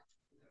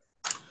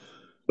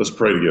Let's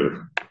pray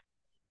together.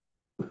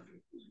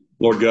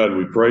 Lord God,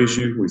 we praise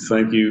you. We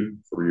thank you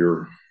for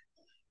your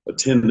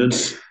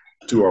attendance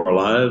to our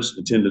lives.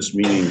 Attendance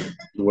meaning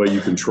the way you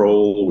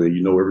control, the way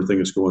you know everything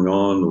that's going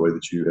on, the way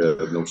that you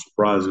have no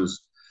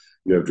surprises.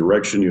 You have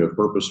direction, you have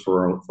purpose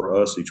for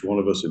us, each one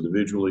of us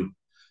individually.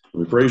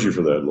 And we praise you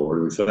for that, Lord,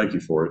 and we thank you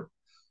for it.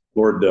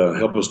 Lord,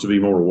 help us to be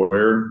more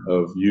aware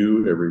of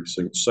you every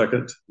single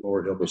second.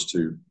 Lord, help us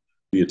to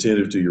be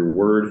attentive to your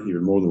word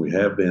even more than we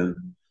have been.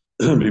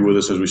 Be with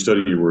us as we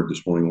study your word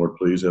this morning, Lord.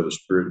 Please have the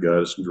Spirit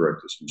guide us and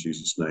direct us in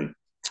Jesus' name.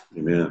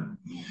 Amen.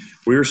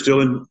 We are still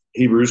in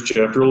Hebrews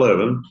chapter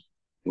 11.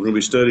 We're going to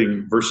be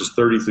studying verses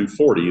 30 through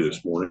 40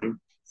 this morning.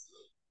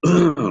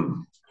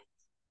 The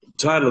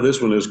title of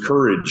this one is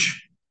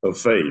Courage of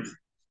Faith.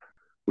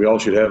 We all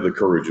should have the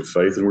courage of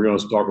faith, and we're going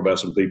to talk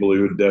about some people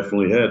who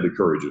definitely had the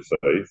courage of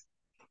faith.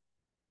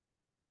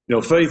 You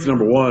know, faith,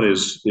 number one,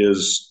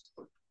 is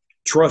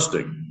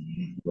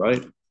trusting,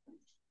 right?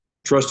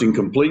 Trusting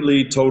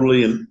completely,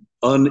 totally, and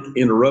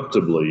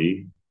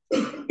uninterruptedly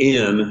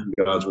in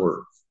God's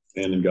word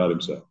and in God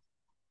himself.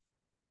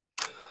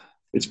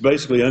 It's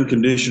basically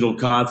unconditional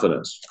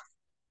confidence.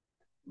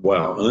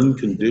 Wow,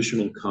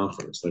 unconditional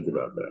confidence. Think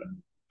about that.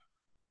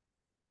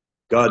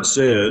 God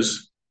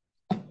says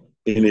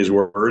in his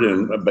word,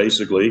 and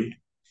basically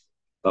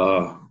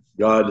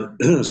God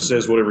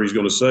says whatever he's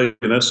going to say,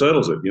 and that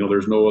settles it. You know,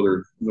 there's no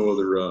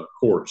other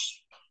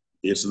course.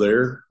 It's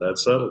there, that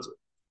settles it.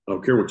 I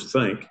don't care what you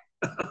think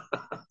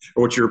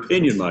or what your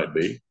opinion might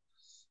be.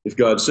 If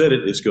God said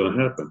it, it's going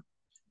to happen.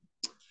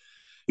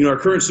 You know, our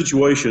current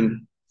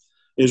situation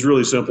is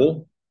really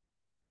simple.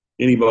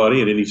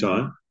 Anybody at any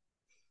time.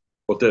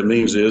 What that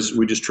means is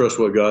we just trust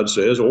what God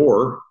says,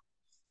 or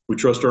we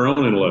trust our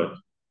own intellect.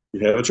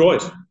 You have a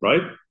choice,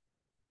 right?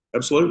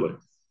 Absolutely.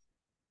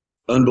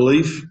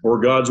 Unbelief or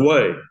God's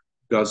way.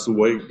 God's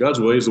way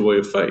is the way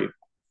of faith.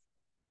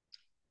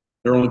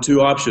 There are only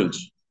two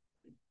options.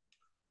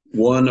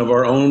 One of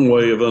our own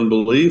way of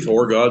unbelief,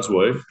 or God's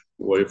way, the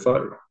way of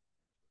faith.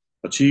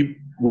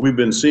 We've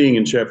been seeing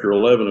in chapter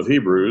 11 of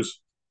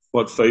Hebrews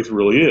what faith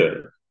really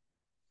is.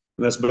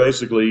 And that's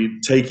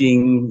basically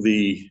taking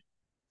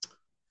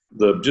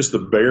just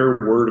the bare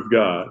word of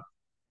God,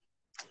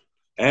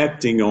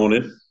 acting on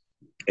it,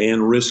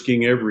 and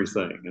risking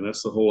everything. And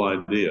that's the whole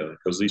idea,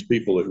 because these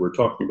people that we're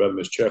talking about in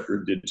this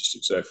chapter did just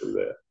exactly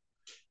that.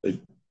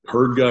 They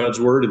heard God's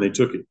word and they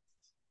took it.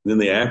 And then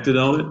they acted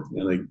on it,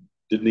 and they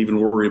didn't even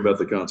worry about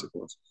the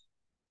consequences.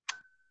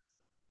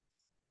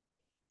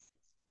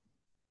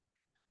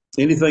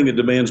 Anything that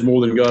demands more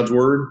than God's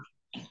word,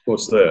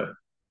 what's that?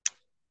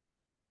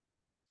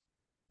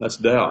 That's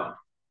doubt.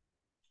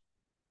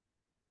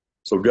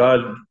 So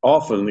God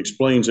often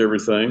explains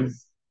everything.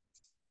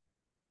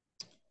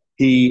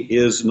 He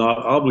is not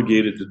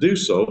obligated to do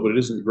so, but it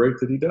isn't great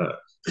that he does.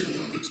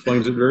 He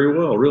explains it very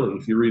well, really.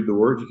 If you read the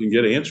word, you can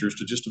get answers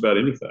to just about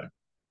anything.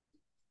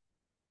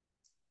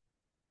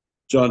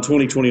 John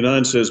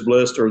 20:29 says,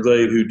 "Blessed are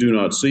they who do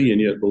not see and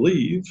yet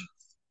believe."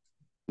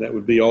 That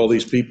would be all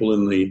these people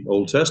in the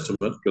Old Testament,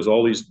 because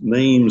all these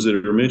names that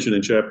are mentioned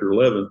in chapter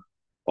 11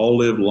 all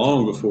lived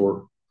long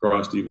before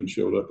Christ even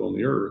showed up on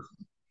the earth.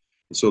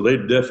 And so they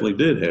definitely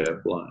did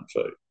have blind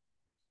faith.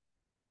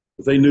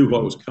 But they knew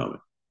what was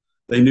coming.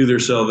 They knew their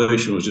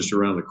salvation was just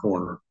around the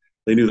corner.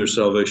 They knew their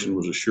salvation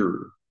was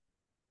assured.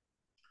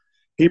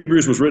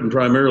 Hebrews was written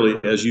primarily,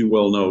 as you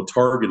well know,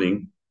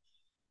 targeting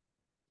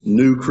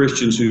new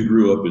Christians who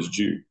grew up as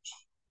Jews.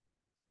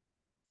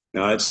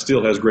 Now, it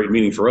still has great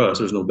meaning for us.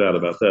 There's no doubt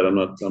about that.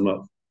 I'm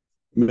not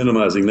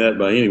minimizing that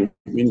by any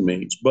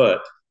means.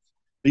 But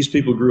these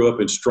people grew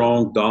up in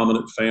strong,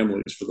 dominant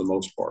families for the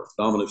most part.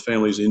 Dominant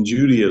families in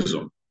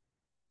Judaism.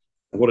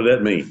 And what did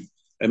that mean?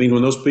 I mean,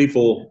 when those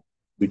people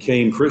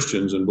became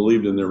Christians and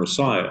believed in their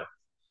Messiah,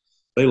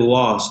 they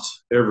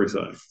lost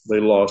everything. They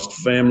lost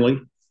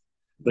family.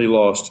 They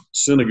lost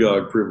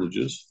synagogue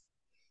privileges.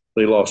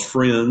 They lost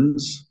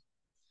friends.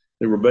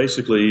 They were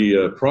basically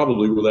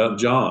probably without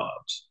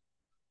jobs,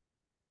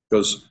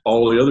 because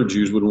all the other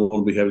Jews wouldn't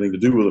want to have anything to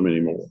do with them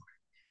anymore.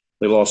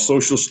 They lost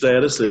social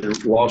status. They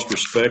lost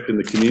respect in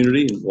the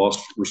community and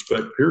lost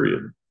respect,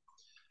 period.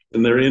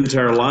 In their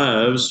entire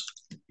lives,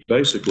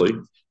 basically,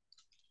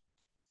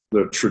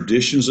 the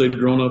traditions they'd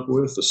grown up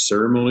with, the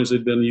ceremonies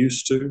they'd been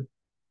used to,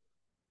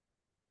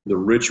 the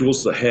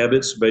rituals, the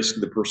habits,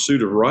 basically the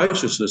pursuit of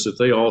righteousness that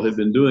they all had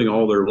been doing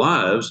all their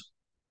lives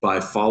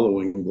by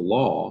following the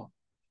law,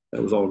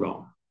 that was all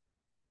gone,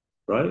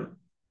 right?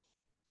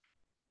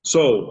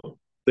 So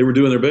they were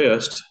doing their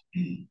best,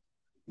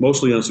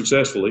 mostly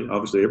unsuccessfully.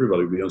 Obviously,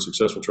 everybody would be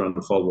unsuccessful trying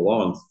to follow the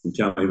law and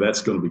counting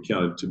that's going to be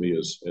counted to me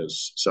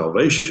as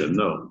salvation.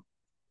 No.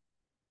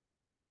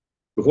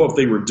 But what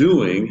they were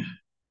doing,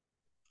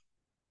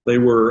 they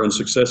were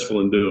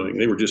unsuccessful in doing.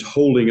 They were just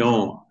holding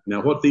on.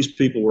 Now, what these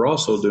people were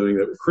also doing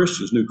that were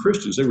Christians, new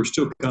Christians, they were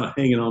still kind of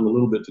hanging on a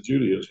little bit to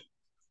Judaism.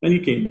 And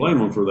you can't blame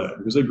them for that,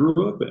 because they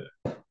grew up in it.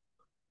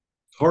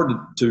 It's hard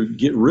to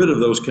get rid of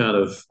those kind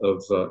of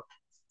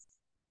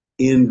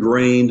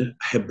ingrained,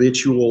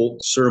 habitual,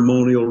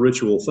 ceremonial,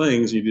 ritual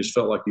things. You just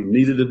felt like you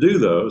needed to do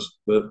those,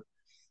 but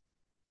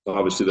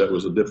obviously that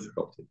was a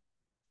difficulty.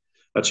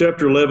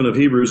 Chapter 11 of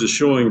Hebrews is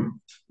showing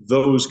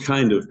those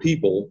kind of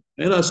people,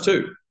 and us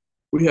too.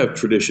 We have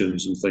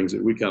traditions and things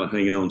that we kind of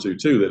hang on to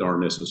too that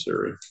aren't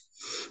necessary.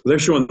 But they're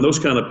showing those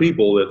kind of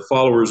people, that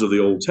followers of the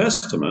Old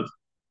Testament,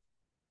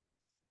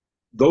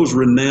 those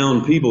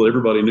renowned people,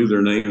 everybody knew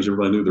their names,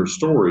 everybody knew their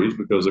stories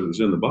because it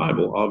was in the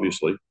Bible,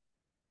 obviously.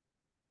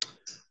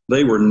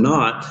 They were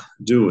not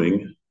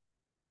doing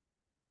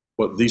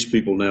what these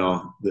people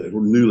now that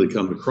were newly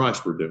come to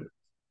Christ were doing.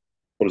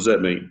 What does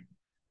that mean?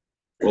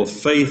 Well,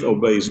 faith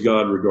obeys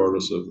God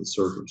regardless of the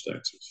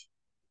circumstances.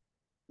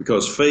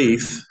 Because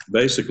faith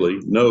basically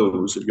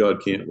knows that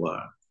God can't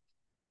lie.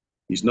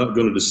 He's not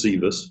going to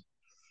deceive us.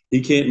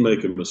 He can't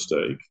make a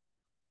mistake.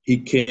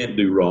 He can't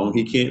do wrong.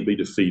 He can't be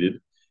defeated.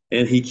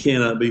 And he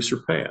cannot be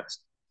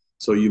surpassed.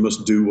 So you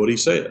must do what he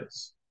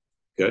says.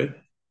 Okay?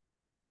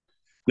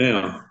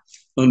 Now,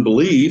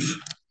 unbelief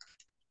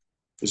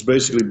is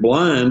basically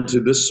blind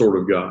to this sort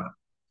of God.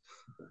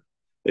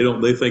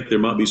 They think there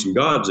might be some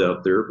gods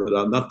out there,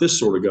 but not this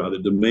sort of God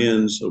that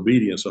demands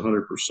obedience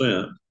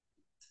 100%.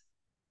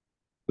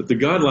 But the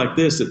God like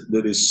this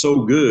that is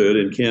so good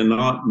and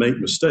cannot make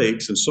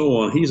mistakes and so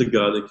on, he's a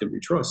God that can be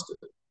trusted.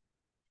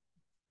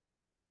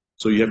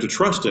 So you have to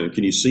trust in him.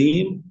 Can you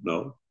see him?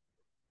 No.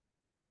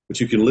 But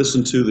you can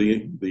listen to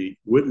the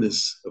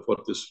witness of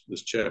what this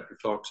chapter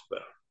talks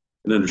about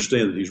and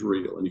understand that he's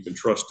real, and you can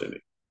trust in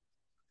him.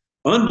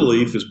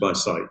 Unbelief is by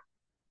sight.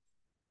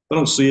 If I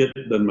don't see it,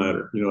 it doesn't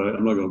matter.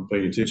 I'm not going to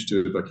pay attention to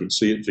it if I can't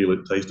see it, feel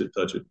it, taste it,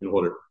 touch it,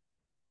 whatever.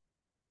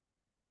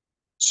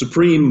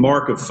 Supreme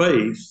mark of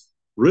faith,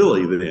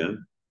 really,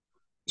 then,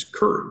 is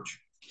courage.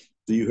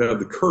 Do you have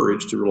the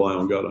courage to rely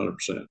on God 100%?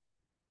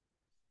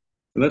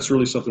 And that's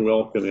really something we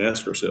all can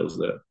ask ourselves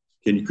that.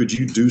 Could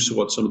you do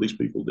what some of these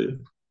people did?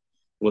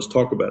 Well, let's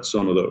talk about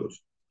some of those.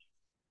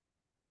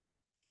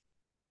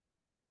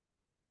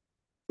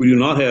 We do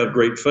not have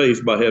great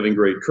faith by having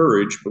great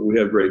courage, but we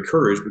have great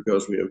courage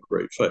because we have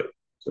great faith.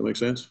 Does that make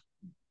sense?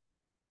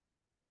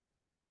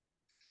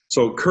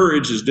 So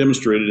courage is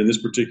demonstrated in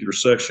this particular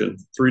section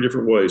 3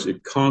 different ways.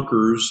 It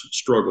conquers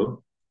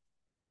struggle.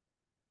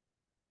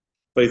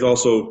 Faith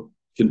also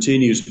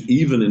continues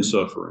even in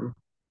suffering.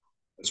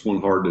 That's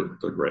one hard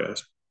to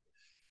grasp.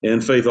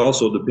 And faith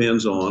also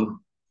depends on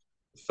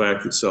the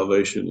fact that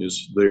salvation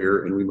is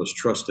there and we must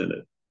trust in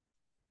it.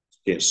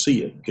 You can't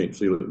see it, you can't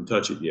feel it and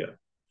touch it yet.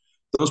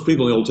 Those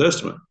people in the Old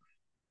Testament,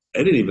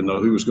 they didn't even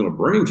know who was going to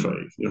bring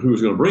faith, who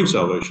was going to bring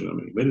salvation.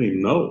 They didn't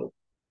even know.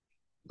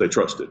 They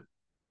trusted.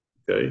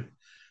 Okay?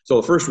 So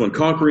the first one,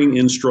 conquering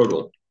in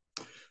struggle.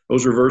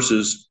 Those are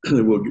verses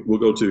that we'll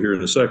go to here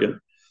in a second.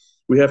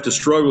 We have to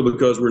struggle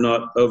because we're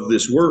not of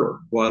this world.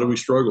 Why do we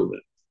struggle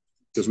then?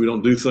 Because we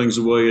don't do things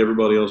the way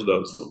everybody else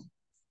does them.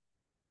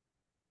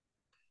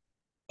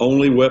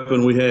 Only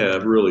weapon we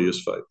have really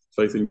is faith.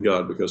 Faith in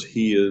God, because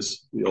he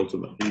is the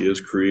ultimate. He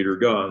is creator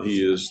God.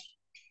 He is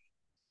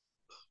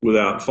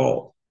without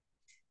fault.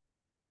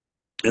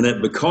 And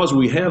that because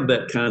we have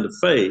that kind of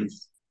faith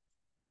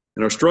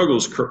and our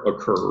struggles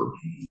occur,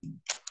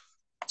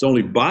 it's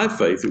only by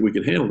faith that we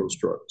can handle those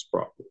struggles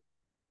properly.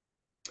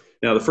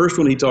 Now, the first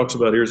one he talks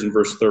about here is in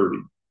verse 30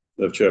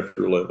 of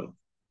chapter 11.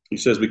 He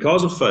says,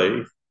 because of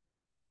faith,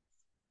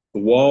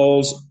 the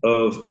walls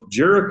of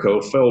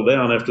Jericho fell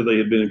down after they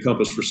had been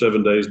encompassed for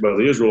 7 days by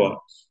the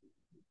Israelites.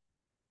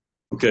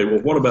 Okay,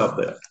 well, what about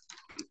that?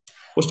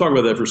 Let's talk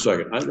about that for a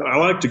second. I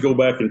like to go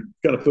back and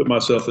kind of put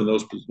myself in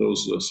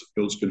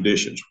those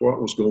conditions. What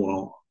was going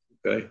on?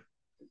 Okay.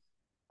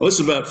 Well, this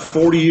is about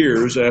 40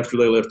 years after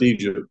they left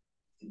Egypt.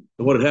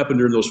 And what had happened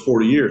during those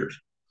 40 years?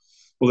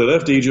 Well, they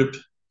left Egypt.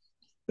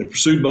 They were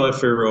pursued by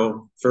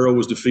Pharaoh. Pharaoh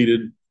was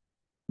defeated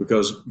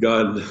because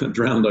God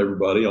drowned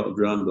everybody,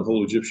 drowned the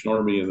whole Egyptian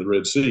army in the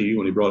Red Sea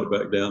when he brought it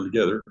back down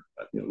together.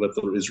 Let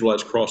the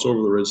Israelites cross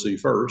over the Red Sea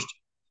first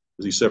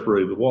as he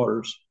separated the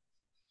waters.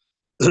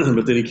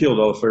 But then he killed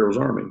all of Pharaoh's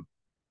army.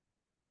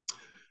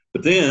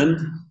 But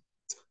then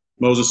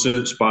Moses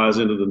sent spies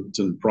into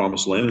the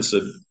promised land and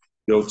said,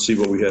 go see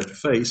what we have to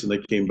face. And they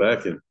came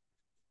back, and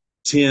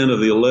 10 of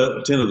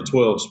the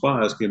 12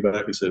 spies came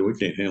back and said, we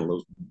can't handle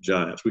those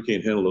giants. We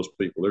can't handle those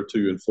people. They're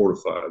too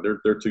fortified.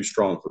 They're too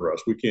strong for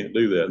us. We can't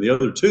do that. And the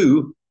other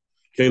 2,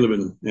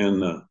 Caleb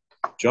and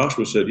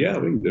Joshua, said, yeah,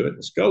 we can do it.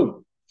 Let's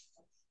go.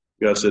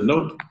 God said,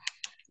 no,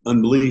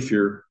 unbelief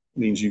here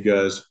means you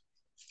guys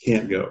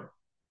can't go.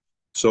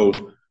 So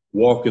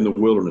walk in the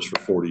wilderness for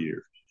 40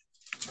 years.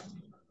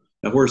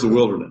 Now, where's the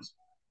wilderness?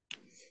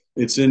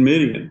 It's in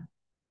Midian.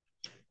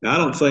 Now, I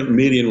don't think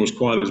Midian was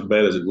quite as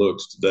bad as it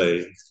looks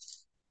today.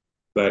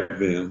 Back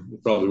then,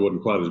 it probably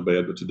wasn't quite as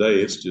bad, but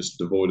today it's just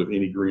devoid of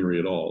any greenery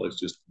at all. It's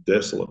just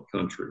desolate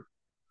country.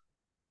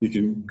 You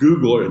can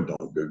Google, and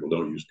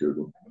don't use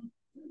Google.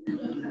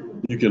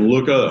 You can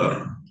look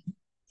up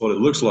what it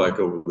looks like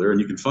over there, and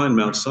you can find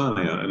Mount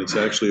Sinai, and it's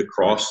actually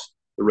across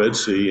the Red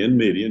Sea in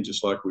Midian,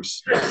 just like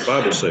the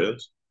Bible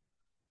says.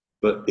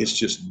 But it's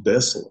just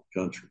desolate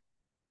country.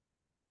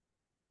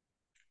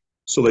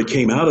 So they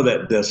came out of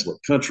that desolate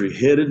country,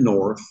 headed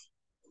north,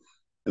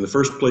 and the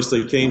first place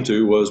they came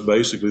to was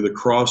basically the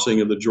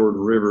crossing of the Jordan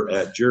River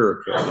at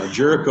Jericho. Now,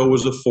 Jericho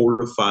was a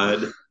fortified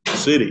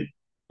city.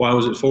 Why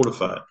was it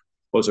fortified?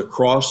 Well, it's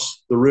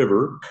across the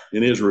river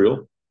in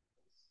Israel,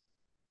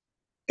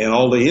 and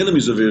all the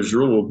enemies of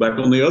Israel were back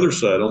on the other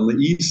side, on the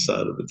east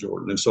side of the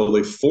Jordan. And so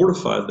they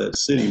fortified that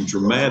city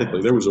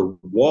dramatically. There was a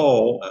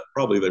wall,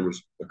 probably there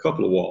was a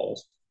couple of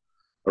walls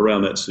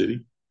around that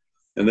city.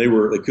 And they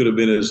could have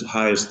been as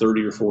high as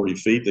 30 or 40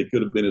 feet. They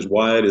could have been as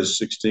wide as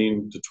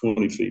 16 to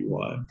 20 feet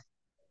wide.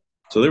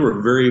 So they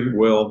were very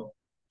well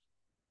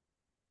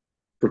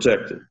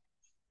protected.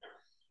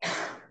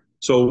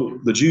 So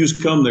the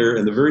Jews come there,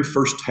 and the very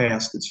first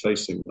task that's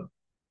facing them,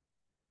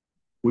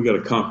 we got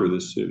to conquer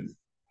this city.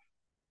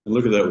 And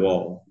look at that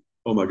wall.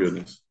 Oh my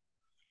goodness.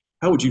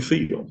 How would you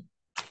feel?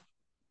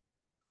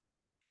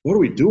 What are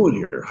we doing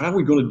here? How are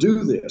we going to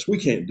do this? We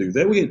can't do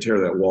that. We can't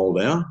tear that wall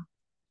down.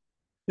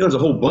 There's a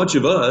whole bunch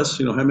of us.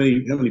 How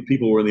many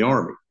people were in the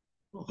army?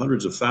 Well,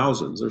 hundreds of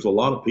thousands. There's a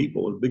lot of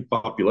people, a big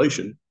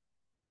population.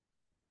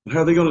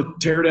 How are they going to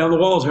tear down the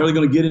walls? How are they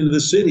going to get into the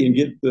city and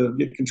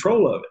get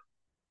control of it?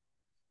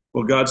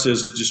 Well, God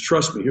says, just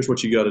trust me. Here's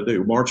what you got to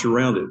do. March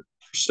around it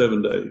for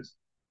 7 days.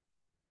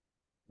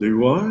 Do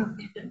what?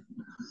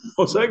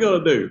 What's that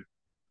going to do?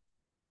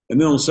 And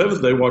then on the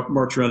seventh day,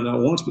 march around it not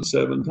once, but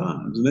 7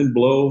 times. And then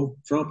blow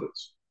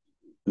trumpets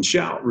and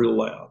shout real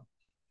loud.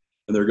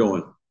 And they're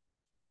going,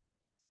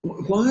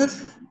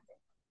 what?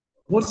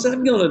 What's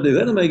that going to do?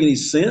 That doesn't make any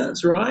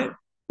sense, right?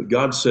 But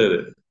God said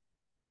it.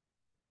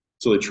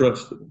 So they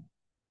trusted him.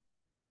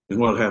 And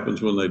what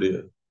happens when they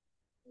did?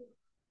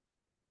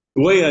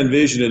 The way I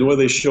envisioned it, the way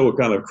they show a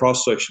kind of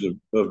cross-section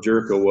of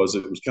Jericho was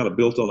it was kind of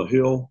built on a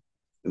hill,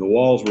 and the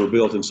walls were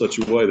built in such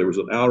a way. There was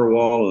an outer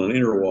wall and an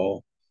inner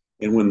wall.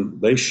 And when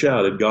they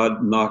shouted,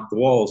 God knocked the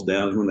walls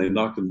down. And when they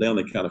knocked them down,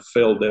 they kind of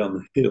fell down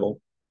the hill.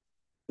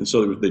 And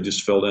so they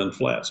just fell down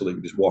flat, so they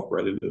could just walk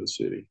right into the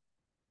city.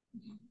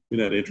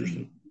 Isn't that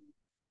interesting?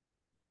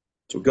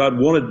 So God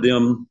wanted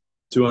them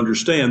to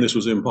understand this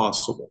was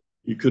impossible.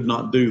 You could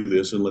not do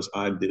this unless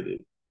I did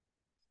it.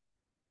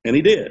 And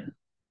he did.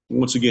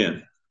 Once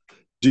again,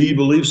 do you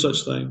believe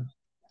such things?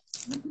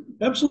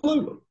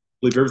 Absolutely.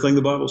 Believe everything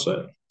the Bible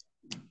says.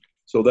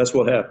 So that's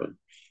what happened.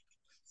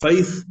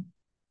 Faith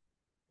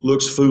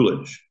looks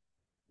foolish.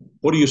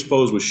 What do you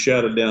suppose was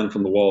shouted down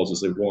from the walls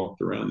as they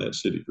walked around that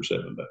city for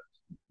 7 days?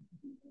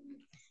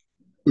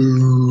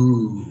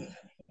 Ooh,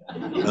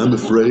 I'm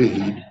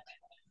afraid.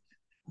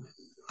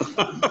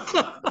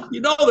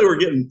 They were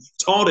getting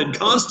taunted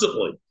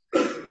constantly.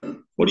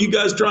 What are you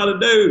guys trying to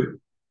do?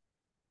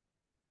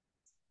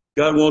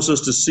 God wants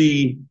us to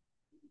see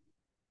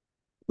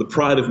the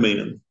pride of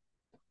man.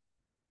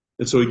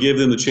 And so he gave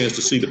them the chance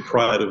to see the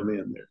pride of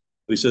men there.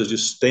 But he says,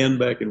 just stand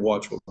back and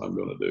watch what I'm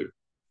going to do.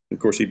 And of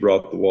course, he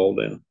brought the wall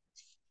down.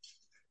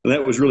 And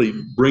that was really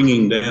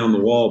bringing down the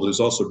wall, but it's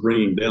also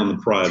bringing down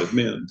the pride of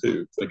men,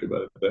 too. Think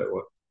about it that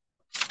way.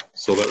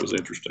 So that was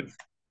interesting.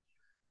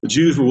 The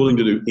Jews were willing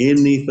to do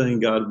anything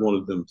God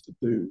wanted them to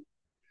do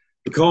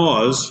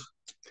because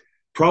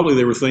probably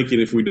they were thinking,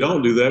 if we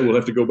don't do that, we'll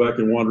have to go back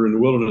and wander in the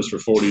wilderness for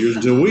 40 years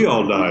until we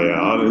all die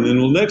out, and then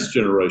the next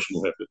generation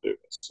will have to do it.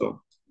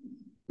 So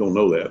don't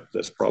know that.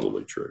 That's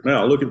probably true.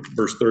 Now, look at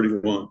verse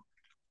 31.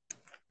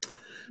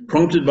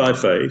 Prompted by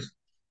faith,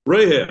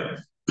 Rahab,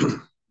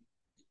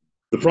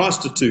 the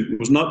prostitute,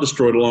 was not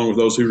destroyed along with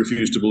those who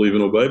refused to believe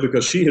and obey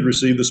because she had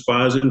received the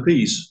spies in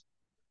peace.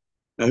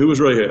 Now, who was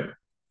Rahab?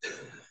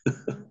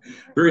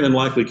 Very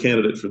unlikely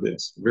candidate for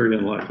this. Very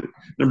unlikely.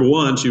 Number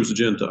one, she was a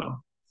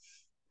Gentile,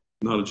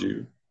 not a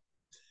Jew.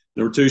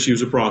 Number two, she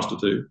was a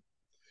prostitute.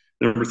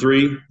 Number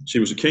three, she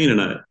was a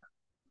Canaanite.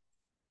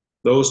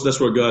 That's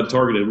what God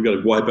targeted. We got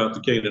to wipe out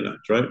the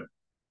Canaanites, right?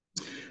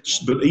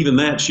 But even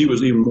that, she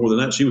was even more than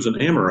that. She was an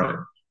Amorite.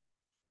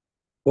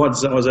 What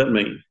does that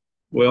mean?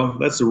 Well,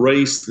 that's a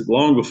race that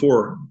long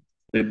before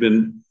had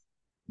been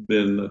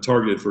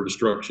targeted for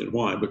destruction.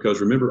 Why?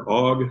 Because remember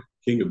Og,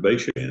 king of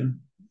Bashan?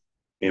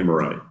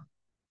 Amorite.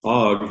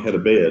 Og had a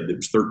bed that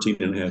was 13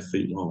 and a half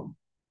feet long.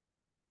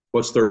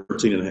 What's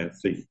 13 and a half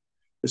feet?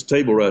 This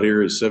table right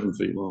here is 7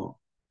 feet long.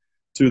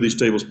 2 of these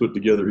tables put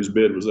together, his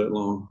bed was that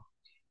long.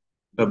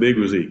 How big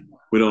was he?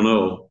 We don't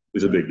know.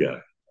 He's a big guy.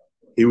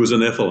 He was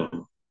an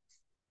Nephilim.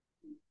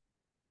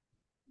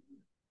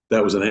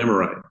 That was an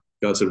Amorite.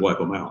 God said, wipe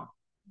them out.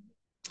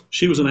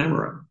 She was an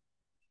Amorite.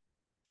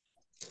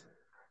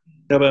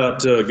 How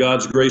about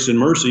God's grace and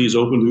mercy is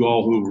open to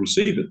all who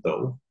receive it,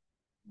 though,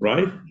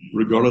 right?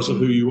 Regardless of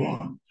who you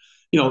are.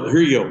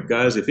 Here you go,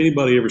 guys. If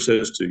anybody ever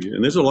says to you,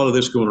 and there's a lot of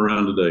this going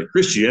around today,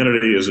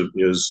 Christianity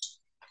is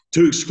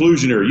too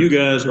exclusionary. You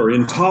guys are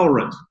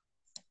intolerant.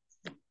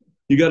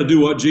 You got to do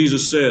what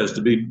Jesus says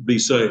to be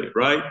saved,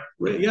 right?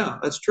 Yeah,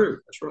 that's true.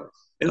 That's right.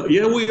 And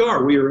yeah, we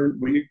are.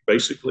 We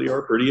basically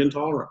are pretty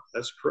intolerant.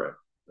 That's correct.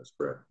 That's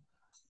correct.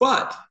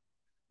 But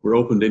we're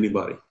open to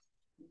anybody,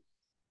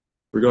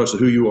 regardless of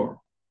who you are,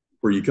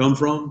 where you come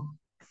from,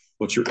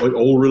 what your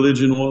old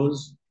religion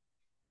was,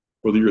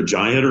 Whether you're a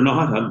giant or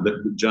not,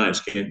 the giants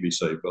can't be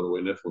saved, by the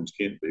way. Nephilims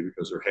can't be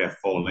because they're half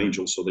fallen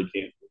angels, so they can't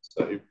be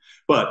saved.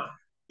 But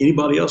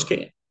anybody else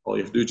can. All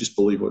you have to do is just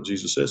believe what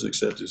Jesus says and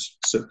accept his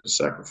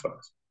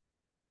sacrifice.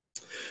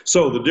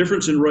 So the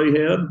difference in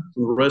Rahab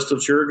from the rest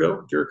of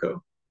Jericho,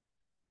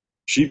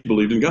 she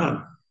believed in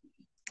God.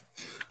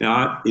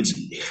 Now, it's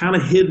kind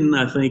of hidden,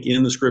 I think,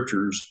 in the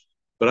scriptures,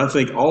 but I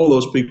think all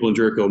those people in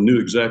Jericho knew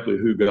exactly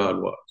who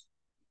God was.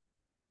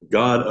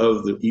 God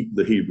of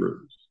the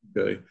Hebrews,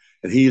 okay?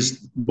 And he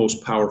is the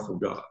most powerful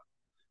God.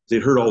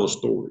 They'd heard all the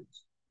stories.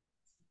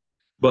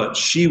 But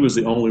she was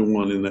the only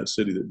one in that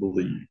city that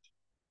believed.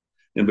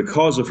 And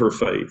because of her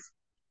faith,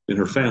 then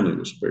her family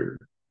was spared.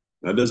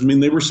 That doesn't mean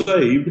they were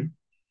saved.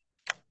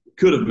 It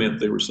could have meant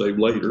they were saved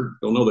later.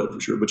 Don't know that for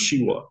sure, but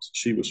she was.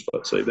 She was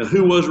saved. Now,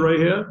 who was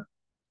Rahab?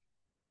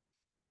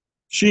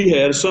 She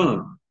had a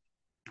son,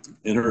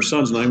 and her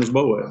son's name was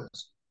Boaz.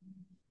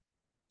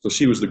 So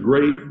she was the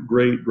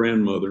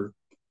great-great-grandmother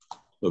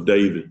of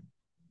David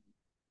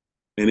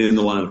and in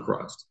the line of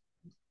Christ.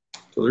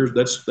 So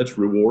that's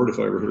reward if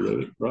I ever heard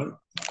of it, right?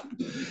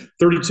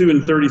 32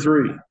 and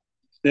 33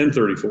 and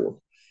 34. It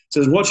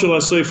says, what shall I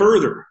say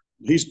further?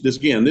 This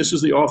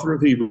is the author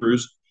of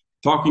Hebrews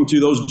talking to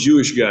those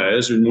Jewish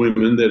guys and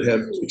women that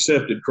have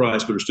accepted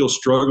Christ but are still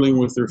struggling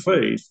with their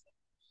faith.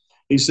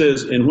 He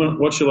says, and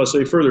what shall I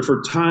say further?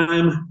 For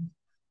time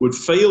would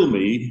fail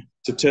me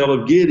to tell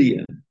of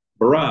Gideon,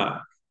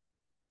 Barak.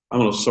 I'm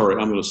going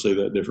to say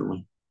that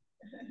differently.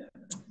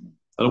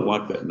 I don't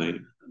like that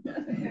name.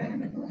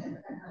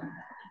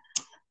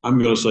 I'm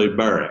going to say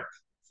Barak,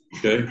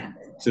 okay?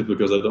 Simply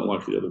because I don't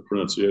like the other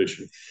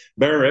pronunciation.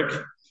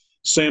 Barak,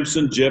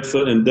 Samson,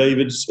 Jephthah, and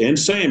David, and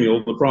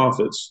Samuel, the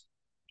prophets,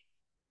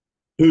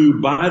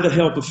 who by the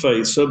help of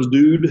faith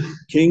subdued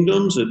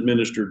kingdoms,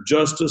 administered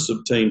justice,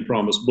 obtained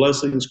promised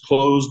blessings,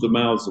 closed the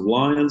mouths of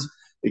lions,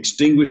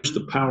 extinguished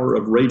the power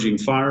of raging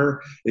fire,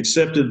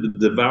 accepted the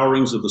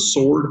devourings of the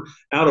sword,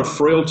 out of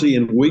frailty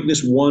and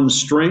weakness won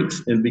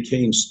strength and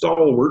became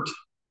stalwart,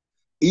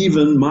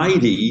 even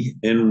mighty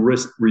and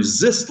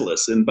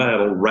resistless in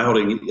battle,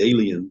 routing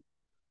alien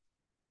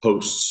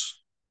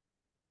hosts.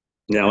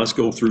 Now let's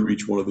go through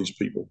each one of these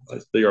people.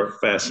 They are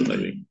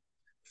fascinating.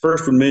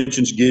 First one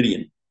mentions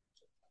Gideon.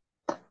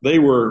 They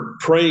were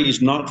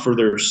praised not for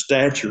their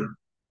stature,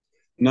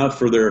 not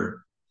for their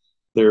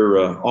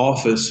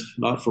office,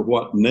 not for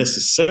what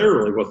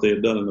they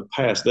had done in the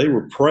past. They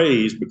were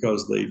praised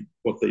because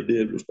what they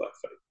did was by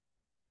faith.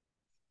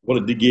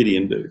 What did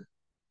Gideon do?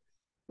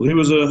 Well, he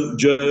was a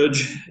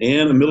judge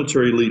and a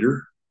military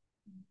leader,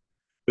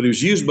 but he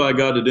was used by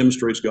God to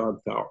demonstrate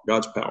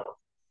God's power.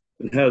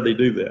 And how did they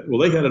do that? Well,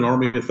 they had an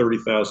army of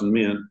 30,000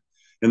 men,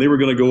 and they were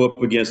going to go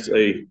up against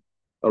a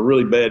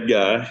really bad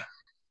guy.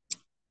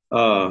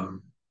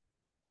 I'm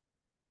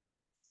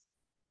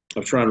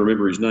trying to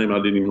remember his name. I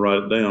didn't even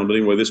write it down. But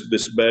anyway,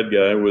 this bad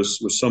guy was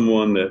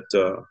someone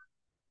that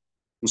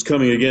was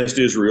coming against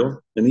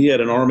Israel, and he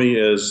had an army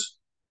as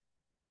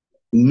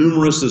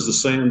numerous as the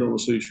sand on the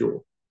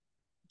seashore.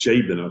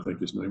 Jabin, I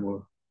think his name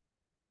was.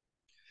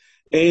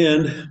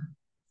 And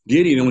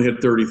Gideon only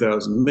had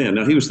 30,000 men.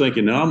 Now he was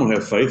thinking, now I'm going to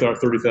have faith. Our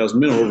 30,000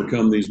 men will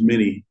overcome these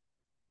many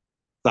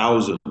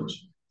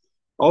thousands.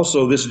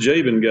 Also, this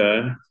Jabin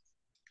guy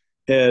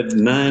had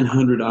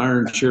 900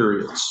 iron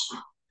chariots.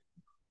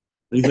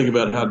 And you think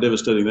about how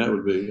devastating that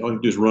would be. All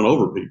you do is run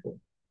over people.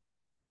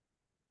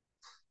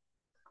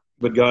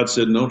 But God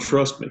said, no,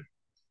 trust me.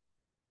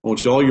 I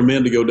want all your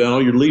men to go down,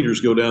 all your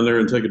leaders go down there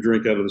and take a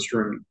drink out of the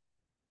stream.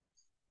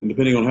 And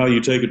depending on how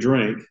you take a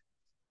drink,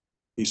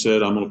 he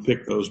said, I'm going to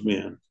pick those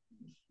men.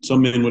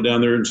 Some men went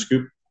down there and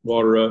scooped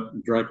water up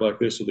and drank like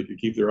this so they could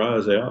keep their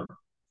eyes out.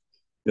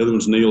 The other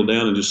ones kneeled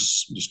down and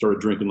just started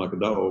drinking like a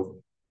dog.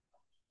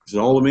 He said,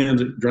 all the men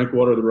that drank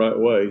water the right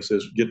way, he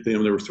says, get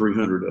them. There were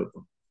 300 of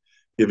them.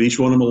 Give each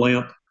one of them a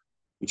lamp,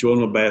 each one of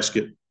them a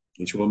basket,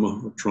 each one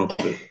of them a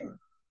trumpet,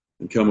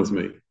 and come with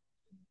me.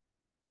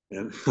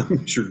 And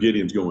I'm sure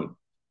Gideon's going,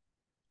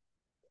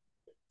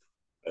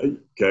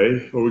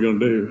 okay, what are we going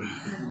to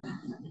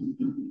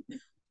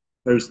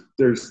do?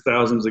 There's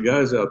thousands of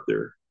guys out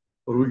there.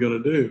 What are we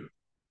going to do?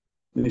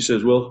 And he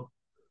says, well,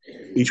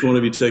 each one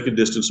of you take a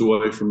distance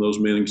away from those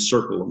men and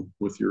circle them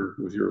with your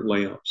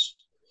lamps.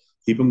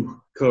 Keep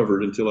them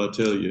covered until I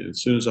tell you.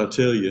 As soon as I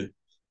tell you,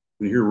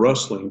 when you hear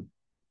rustling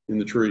in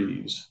the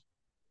trees,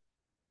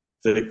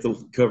 take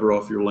the cover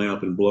off your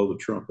lamp and blow the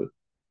trumpet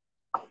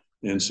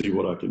and see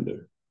what I can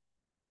do.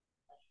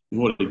 And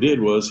what he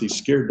did was he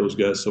scared those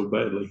guys so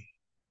badly.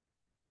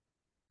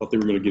 Thought they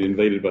were going to get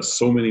invaded by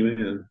so many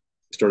men.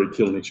 They started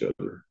killing each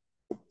other.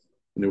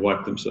 And they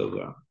wiped themselves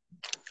out.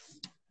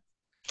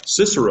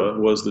 Sisera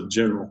was the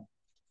general.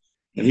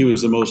 And he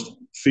was the most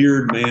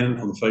feared man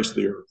on the face of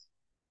the earth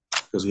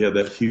because he had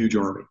that huge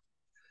army.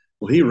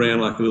 Well, he ran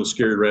like a little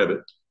scared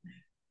rabbit.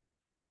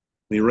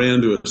 And he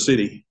ran to a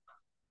city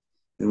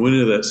and went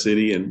into that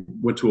city and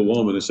went to a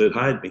woman and said,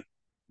 hide me.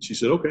 She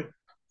said, okay.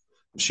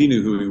 She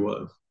knew who he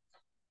was.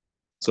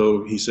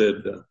 So he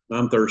said,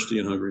 I'm thirsty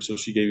and hungry. So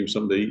she gave him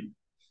something to eat.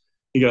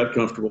 He got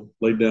comfortable,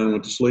 laid down and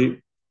went to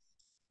sleep.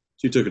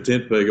 She took a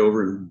tent peg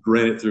over and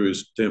ran it through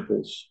his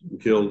temples and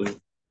killed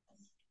him.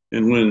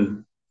 And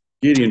when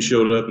Gideon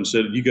showed up and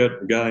said, "You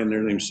got a guy in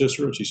there named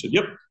Sisera?" She said,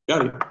 "Yep,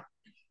 got him.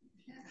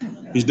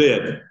 He's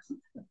dead."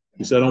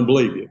 He said, "I don't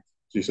believe you."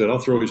 She said, "I'll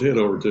throw his head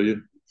over to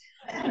you."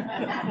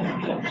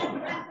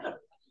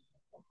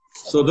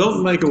 So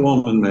don't make a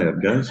woman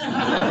mad, guys.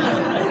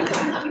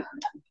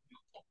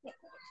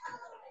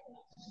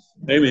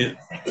 Amen.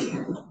 At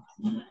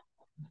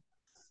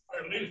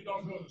least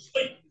don't go to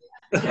sleep.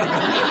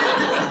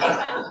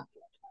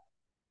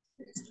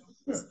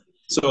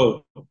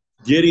 So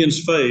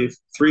Gideon's faith,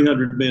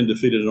 300 men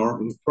defeated an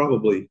army,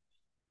 probably,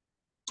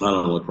 I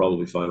don't know,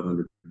 probably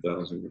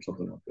 500,000 or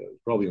something like that.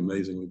 Probably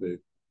amazingly big.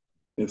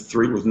 And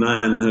with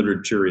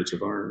 900 chariots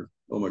of iron.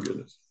 Oh my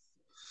goodness.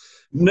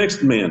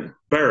 Next man,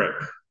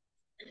 Barak.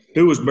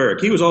 Who was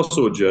Barak? He was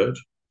also a judge.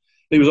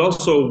 He was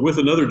also with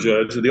another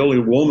judge, the only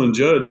woman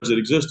judge that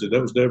existed.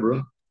 That was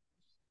Deborah.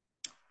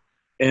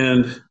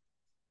 And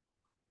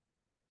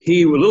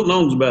he, little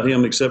known about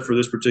him except for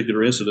this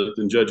particular incident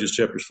in Judges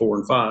chapters 4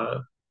 and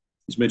 5.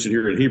 He's mentioned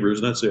here in Hebrews,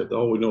 and that's it.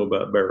 All we know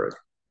about Barak.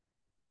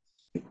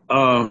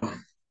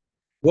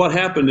 What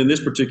happened in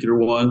this particular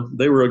one,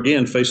 they were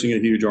again facing a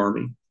huge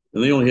army,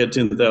 and they only had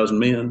 10,000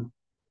 men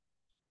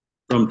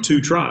from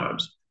 2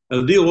 tribes.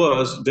 And the deal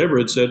was,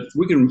 Deborah had said,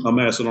 we can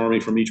amass an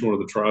army from each one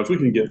of the tribes. We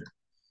can get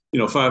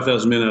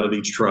 5,000 men out of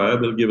each tribe.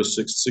 That'll give us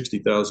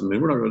 60,000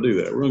 men. We're not going to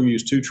do that. We're going to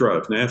use 2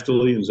 tribes,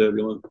 Naphtali and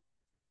Zebulun.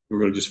 We're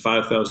going to just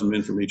 5,000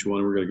 men from each one.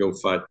 And we're going to go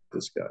fight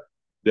this guy.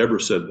 Deborah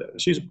said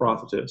that. She's a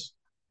prophetess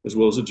as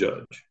well as a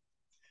judge.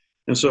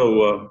 And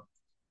so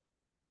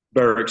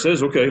Barak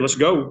says, "Okay, let's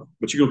go,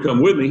 but you're going to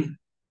come with me."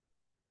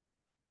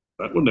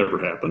 That would never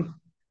happen.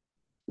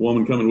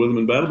 Woman coming with him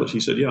in battle, but she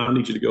said, "Yeah, I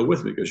need you to go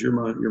with me because you're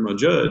my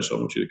judge, so I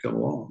want you to come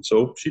along."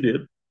 So she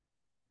did.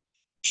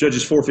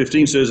 Judges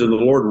 4:15 says, "And the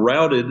Lord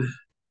routed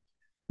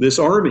this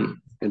army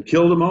and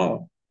killed them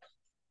all."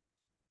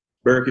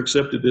 Barak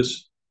accepted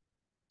this,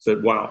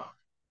 said, "Wow,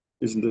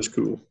 isn't this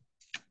cool?"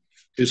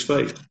 His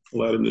faith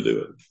allowed him to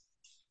do it.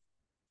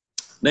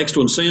 Next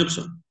one,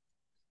 Samson.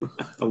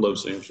 I love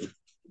Samson.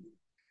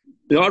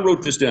 I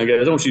wrote this down,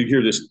 guys. I want you to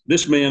hear this.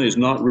 This man is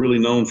not really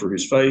known for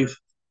his faith.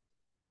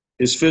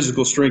 His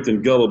physical strength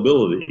and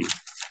gullibility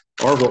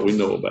are what we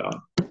know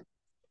about.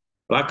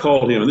 But I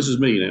called him, and this is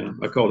me now,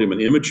 I called him an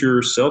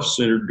immature,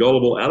 self-centered,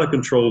 gullible,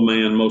 out-of-control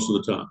man most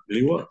of the time. And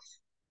he was.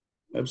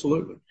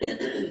 Absolutely.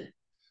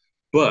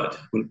 But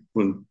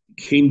when it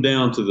came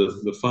down to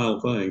the final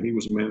thing, he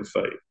was a man of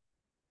faith.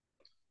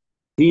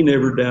 He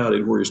never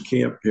doubted where his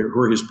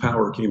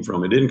power came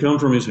from. It didn't come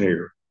from his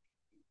hair.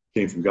 It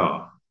came from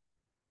God.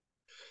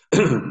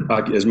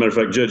 As a matter of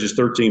fact, Judges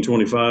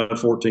 13:25,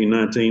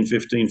 14:19,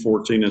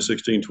 15:14, and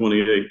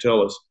 16:28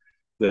 tell us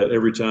that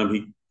every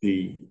time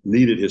he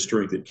needed his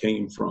strength, it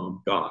came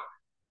from God,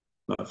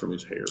 not from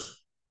his hair.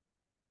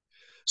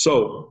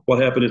 So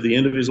what happened at the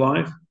end of his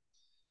life?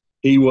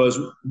 He was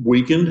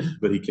weakened,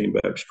 but he came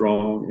back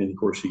strong. And of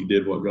course, he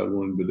did what God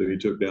wanted him to do. He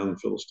took down the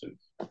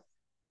Philistines.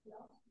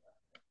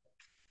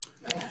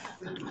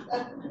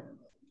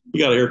 He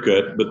got a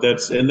haircut, but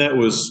that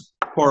was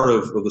part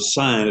of the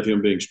sign of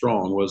him being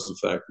strong was the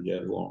fact that he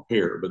had long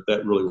hair. But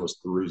that really was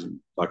the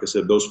reason. Like I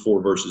said, those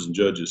 4 verses in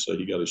Judges say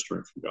he got his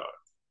strength from God.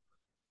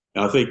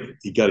 And I think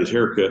he got his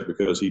haircut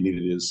because he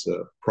needed his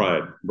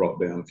pride brought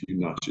down a few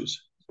notches.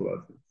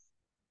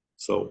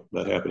 So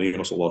that happened. He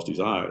also lost his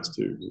eyes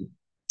too.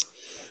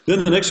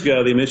 Then the next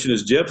guy they mentioned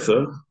is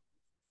Jephthah.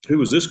 Who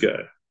was this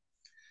guy?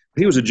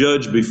 He was a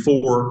judge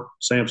before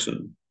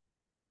Samson.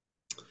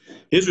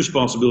 His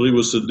responsibility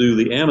was to do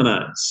the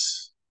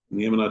Ammonites. And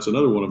the Ammonites,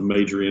 another one of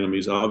major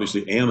enemies.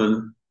 Obviously,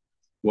 Ammon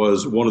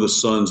was one of the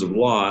sons of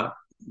Lot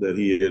that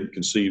he had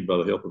conceived by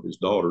the help of his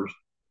daughters.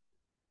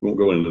 We won't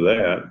go into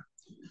that.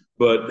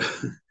 But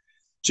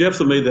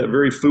Jephthah made that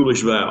very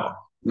foolish vow.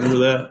 Remember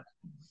that?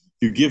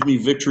 You give me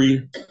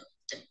victory,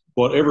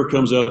 whatever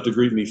comes out to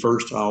greet me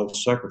first, I'll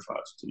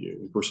sacrifice to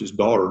you. Of course, his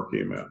daughter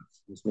came out.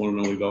 His one and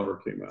only daughter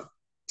came out.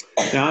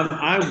 Now,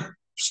 I've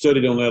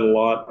studied on that a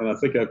lot, and I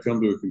think I've come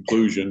to a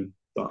conclusion.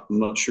 I'm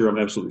not sure, I'm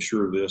absolutely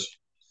sure of this.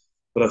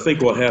 But I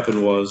think what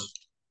happened was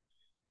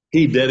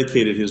he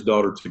dedicated his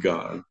daughter to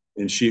God,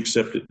 and she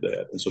accepted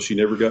that. And so she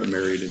never got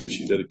married, and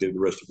she dedicated the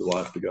rest of her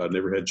life to God,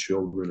 never had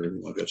children or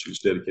anything like that. She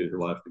just dedicated her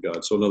life to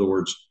God. So in other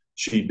words,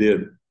 she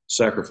did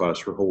sacrifice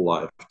her whole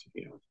life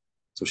to him.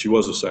 So she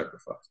was a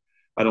sacrifice.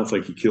 I don't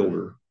think he killed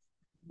her.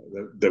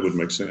 That would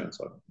make sense.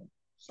 I don't think.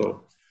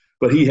 So,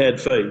 but he had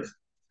faith.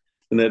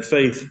 And that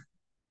faith,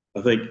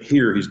 I think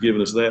here he's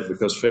given us that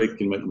because faith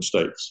can make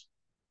mistakes.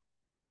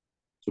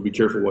 So be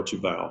careful what you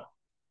vow.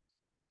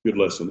 Good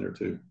lesson there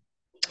too.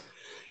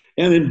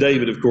 And then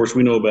David, of course,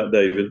 we know about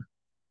David.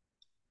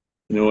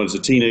 As a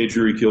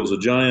teenager, he kills a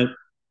giant.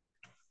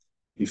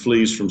 He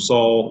flees from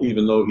Saul,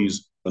 even though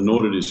he's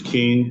anointed as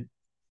king.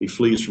 He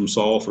flees from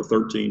Saul for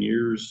 13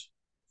 years.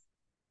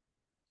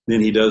 Then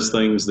he does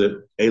things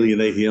that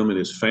alienate him and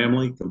his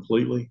family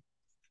completely.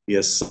 He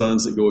has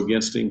sons that go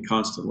against him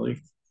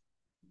constantly.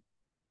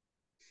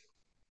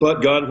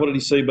 But God, what did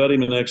he say about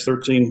him in Acts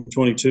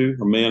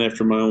 13:22? A man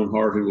after my own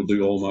heart who will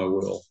do all my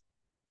will.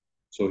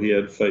 So he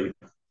had faith,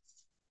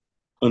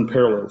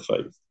 unparalleled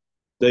faith.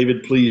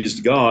 David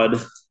pleased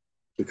God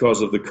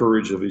because of the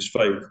courage of his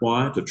faith.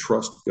 Why? To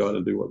trust God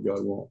and do what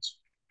God wants.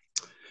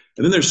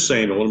 And then there's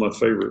Samuel, one of my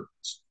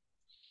favorites.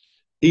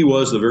 He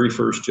was the very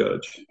first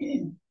judge.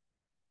 He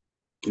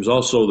was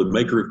also the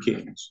maker of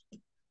kings.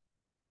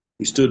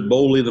 He stood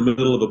boldly in the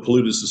middle of a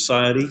polluted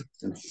society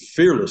and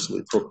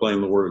fearlessly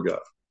proclaimed the word of God.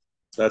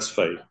 That's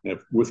faith,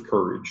 with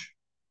courage.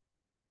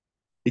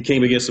 He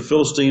came against the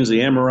Philistines,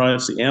 the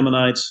Amorites, the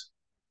Ammonites,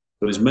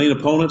 but his main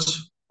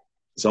opponents,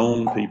 his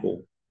own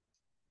people.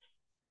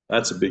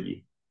 That's a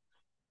biggie.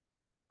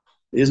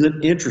 Isn't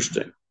it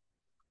interesting?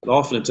 But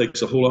often it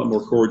takes a whole lot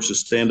more courage to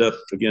stand up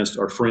against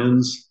our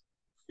friends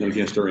than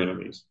against our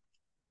enemies.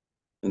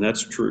 And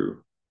that's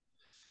true.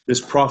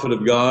 This prophet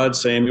of God,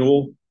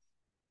 Samuel,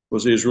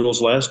 was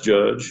Israel's last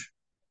judge.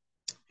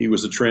 He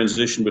was the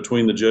transition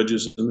between the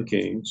judges and the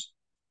kings.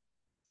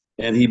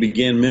 And he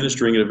began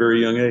ministering at a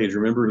very young age.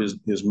 Remember,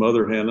 his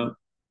mother, Hannah,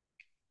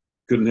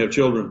 couldn't have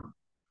children.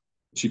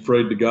 She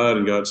prayed to God,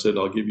 and God said,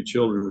 I'll give you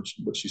children.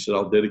 But she said,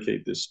 I'll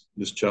dedicate this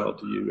child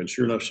to you. And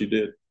sure enough, she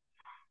did.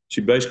 She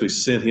basically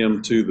sent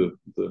him to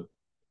the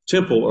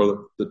temple,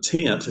 or the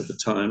tent at the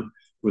time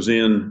was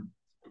in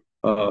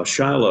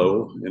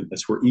Shiloh, and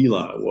that's where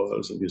Eli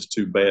was and his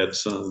two bad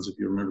sons, if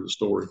you remember the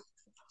story.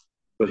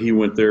 But he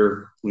went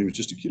there when he was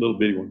just a little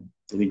bitty one,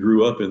 and he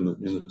grew up in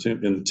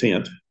the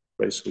tent,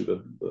 basically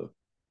the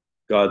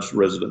God's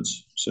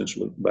residence,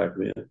 essentially, back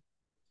then.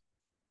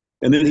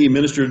 And then he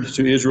ministered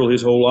to Israel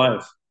his whole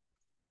life,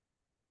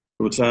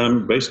 from the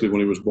time basically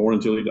when he was born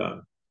until he died.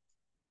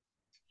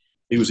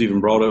 He was even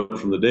brought up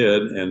from the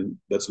dead, and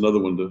that's another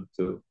one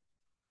to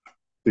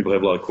people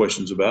have a lot of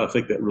questions about. I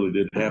think that really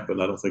did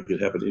happen. I don't think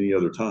it happened any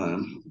other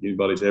time.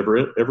 Anybody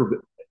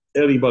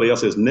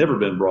else has never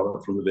been brought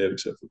up from the dead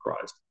except for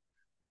Christ.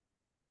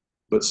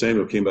 But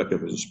Samuel came back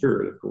up as a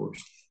spirit, of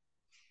course.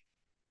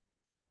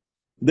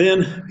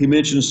 Then he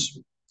mentions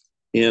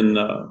in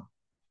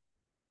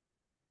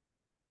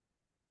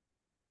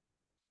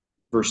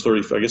verse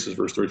 30, I guess it's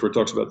verse 34, it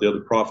talks about the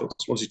other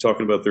prophets. What's he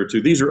talking about there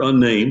too? These are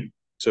unnamed,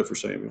 except for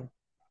Samuel.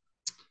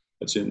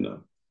 That's in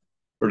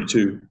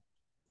 32.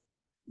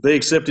 They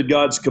accepted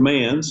God's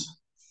commands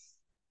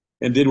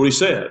and did what he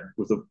said,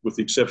 with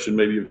the exception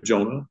maybe of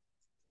Jonah,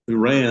 who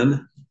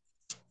ran,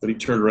 but he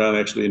turned around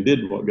actually and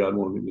did what God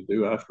wanted him to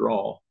do after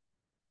all.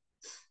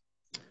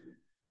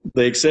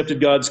 They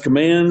accepted God's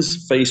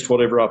commands, faced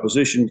whatever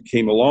opposition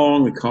came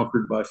along, and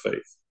conquered by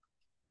faith.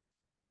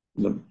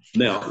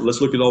 Now, let's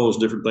look at all those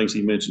different things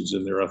he mentions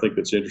in there. I think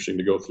that's interesting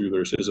to go through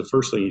there. It says the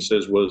first thing he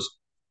says was,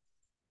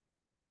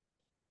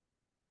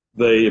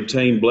 they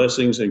obtained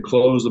blessings and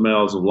closed the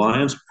mouths of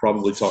lions,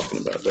 probably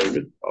talking about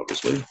David,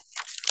 obviously.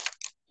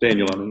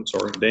 Daniel.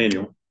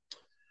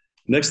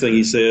 Next thing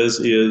he says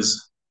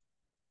is,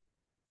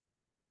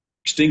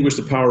 extinguish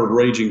the power of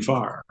raging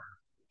fire.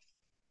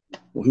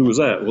 Well, who was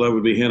that? Well, that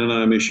would be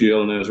Hananiah,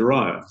 Mishael, and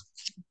Azariah.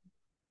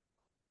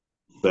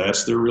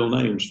 That's their real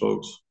names,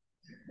 folks.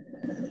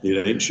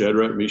 It ain't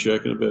Shadrach,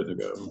 Meshach, and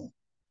Abednego.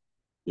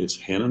 It's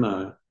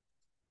Hananiah,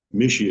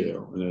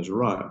 Mishael, and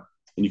Azariah.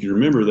 And you can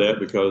remember that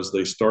because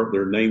their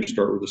names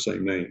start with the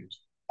same names.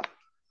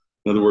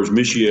 In other words,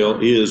 Mishael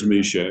is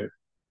Meshach,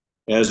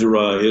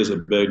 Azariah is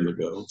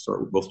Abednego,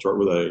 both start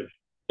with A,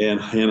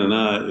 and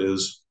Hananiah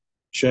is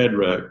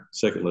Shadrach,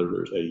 second letter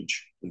there is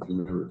H, if you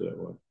remember it that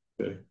way.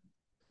 Okay.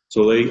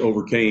 So they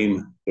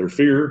overcame their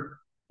fear,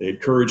 they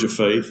had courage of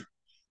faith.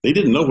 They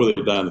didn't know whether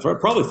they'd die in the fire,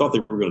 probably thought they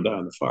were going to die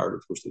in the fire, but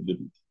of course they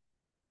didn't.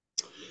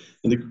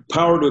 And the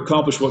power to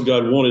accomplish what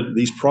God wanted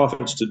these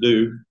prophets to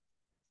do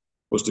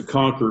was to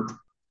conquer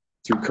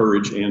through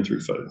courage and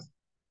through faith.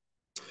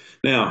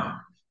 Now,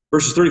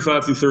 verses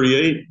 35 through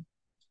 38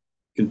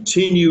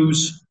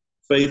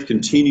 faith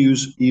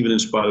continues even in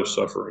spite of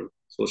suffering.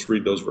 So let's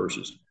read those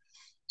verses. It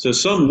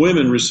says, some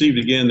women received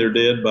again their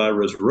dead by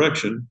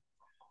resurrection.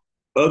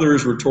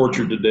 Others were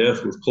tortured to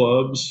death with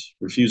clubs,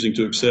 refusing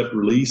to accept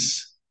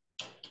release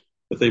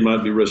that they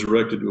might be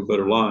resurrected to a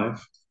better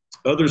life.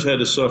 Others had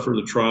to suffer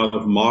the trial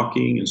of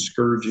mocking and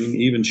scourging,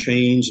 even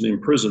chains and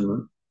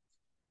imprisonment.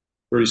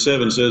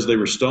 37 says they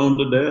were stoned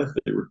to death.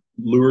 They were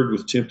lured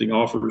with tempting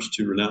offers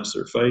to renounce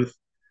their faith.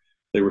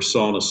 They were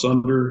sawn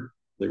asunder.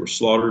 They were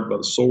slaughtered by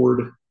the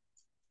sword.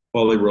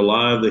 While they were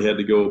alive, they had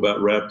to go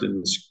about wrapped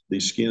in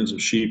these skins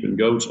of sheep and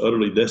goats,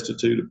 utterly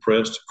destitute,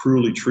 oppressed,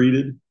 cruelly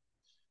treated.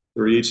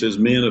 38 says,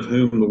 men of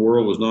whom the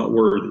world was not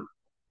worthy,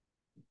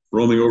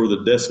 roaming over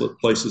the desolate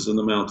places in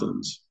the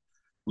mountains,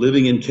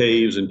 living in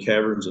caves and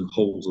caverns and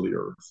holes of the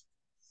earth.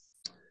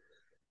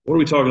 What are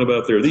we talking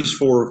about there? These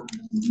four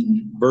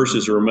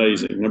verses are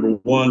amazing. Number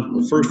one,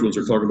 the first ones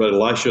are talking about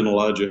Elisha and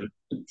Elijah.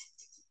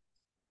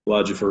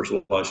 Elijah first,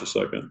 Elisha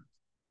second.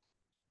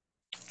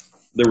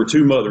 There were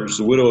two mothers,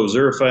 the widow of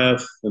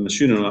Zarephath and the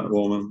Shunammite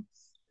woman.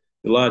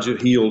 Elijah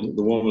healed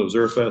the woman of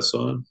Zarephath's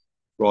son,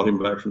 brought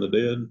him back from the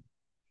dead.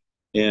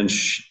 And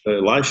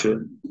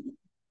Elisha,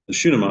 the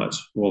Shunammite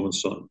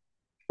woman's son,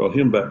 brought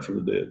him back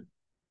from the dead.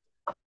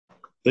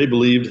 They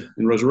believed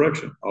in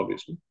resurrection,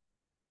 obviously,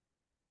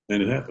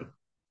 and it happened.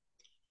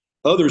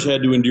 Others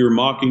had to endure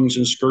mockings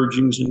and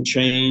scourgings and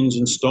chains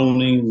and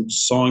stoning and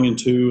sawing in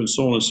two and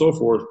so on and so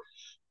forth.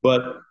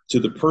 But to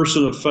the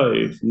person of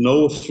faith,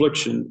 no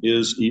affliction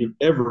is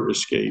ever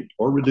escaped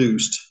or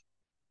reduced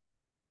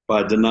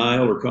by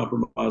denial or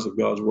compromise of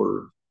God's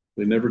word.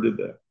 They never did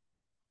that.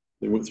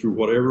 They went through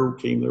whatever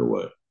came their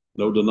way.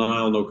 No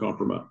denial, no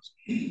compromise.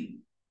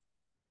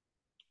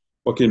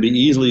 What can be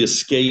easily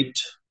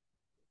escaped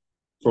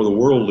for the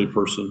worldly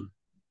person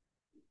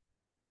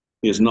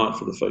is not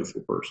for the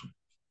faithful person.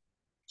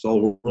 So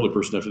all the worldly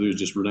person has to do is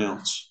just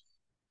renounce.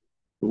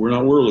 But we're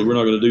not worldly. We're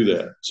not going to do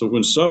that. So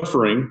when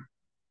suffering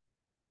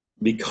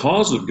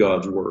because of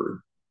God's word,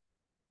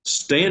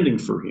 standing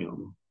for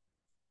him,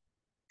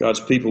 God's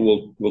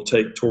people will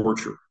take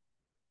torture,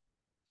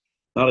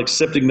 not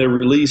accepting their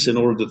release in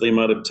order that they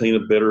might obtain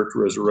a better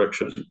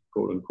resurrection,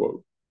 quote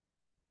unquote.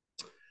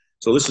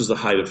 So this is the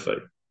height of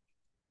faith.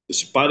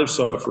 Despite of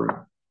suffering,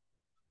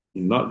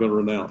 you're not going to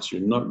renounce.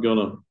 You're not going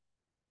to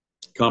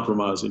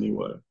compromise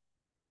anyway.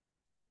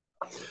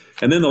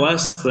 And then the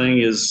last thing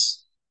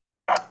is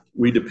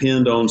we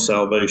depend on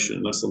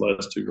salvation. That's the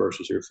last two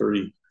verses here,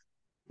 39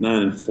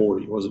 and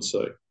 40. What does it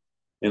say?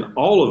 And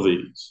all of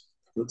these,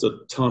 that's a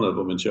ton of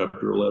them in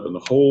chapter 11, the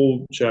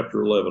whole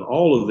chapter 11,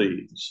 all of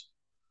these,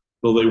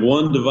 though they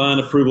won divine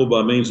approval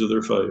by means of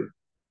their faith,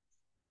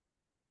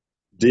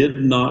 did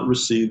not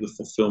receive the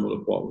fulfillment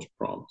of what was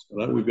promised.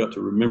 And we've got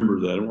to remember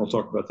that, and we'll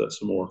talk about that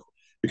some more.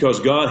 Because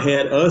God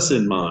had us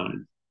in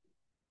mind,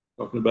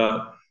 talking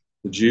about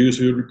the Jews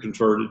who had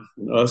converted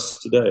and us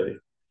today.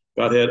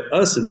 God had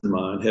us in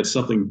mind, had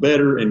something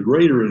better and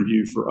greater in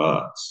view for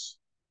us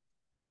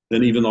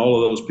than even all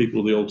of those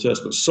people of the Old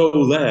Testament,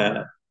 so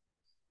that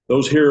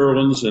those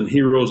heroines and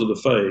heroes of the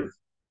faith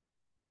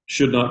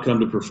should not come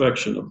to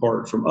perfection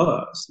apart from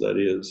us, that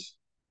is,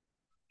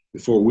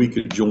 before we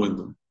could join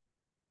them.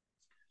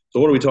 So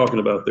what are we talking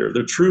about there?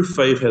 The true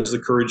faith has the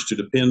courage to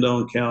depend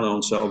on, count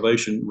on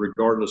salvation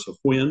regardless of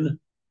when,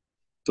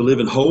 to live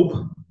in hope,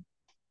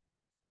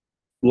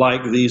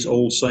 like these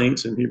old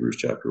saints in Hebrews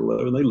chapter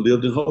 11. They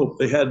lived in hope.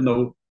 They had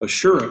no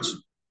assurance,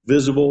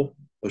 visible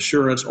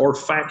assurance or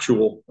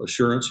factual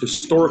assurance,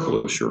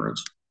 historical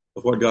assurance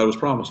of what God was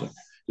promising.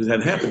 It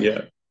hadn't happened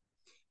yet,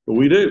 but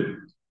we do.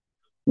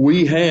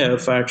 We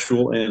have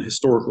factual and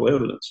historical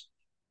evidence.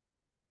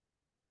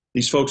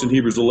 These folks in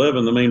Hebrews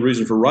 11, the main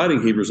reason for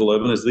writing Hebrews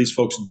 11 is these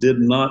folks did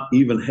not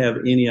even have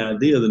any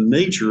idea the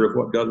nature of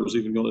what God was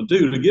even going to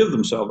do to give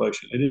them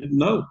salvation. They didn't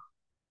know.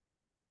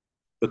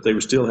 But they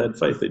still had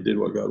faith. They did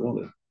what God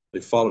wanted.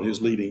 They followed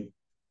his leading.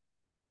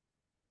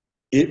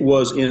 It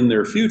was in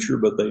their future,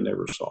 but they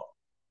never saw it.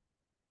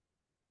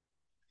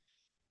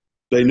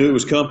 They knew it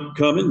was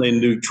coming.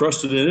 They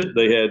trusted in it.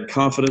 They had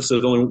confidence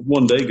that only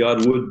one day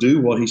God would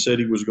do what he said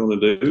he was going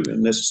to do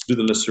and do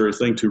the necessary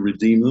thing to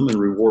redeem them and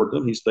reward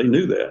them. They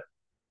knew that.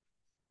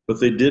 But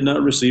they did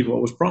not receive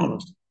what was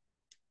promised.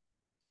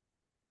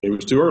 It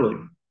was too early.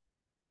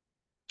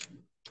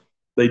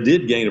 They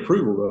did gain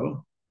approval,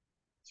 though,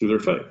 through their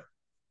faith.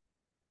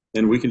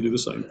 And we can do the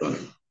same thing.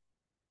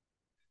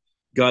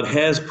 God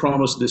has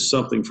promised this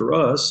something for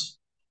us,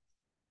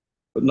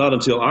 but not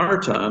until our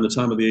time, the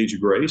time of the age of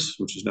grace,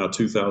 which is now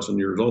 2,000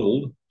 years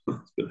old.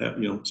 It's been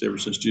happening, it's ever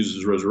since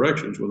Jesus'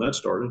 resurrection is when that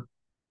started.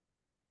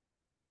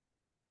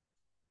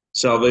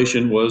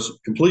 Salvation was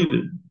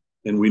completed,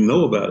 and we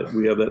know about it.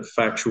 We have that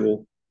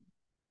factual,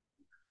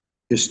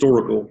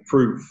 historical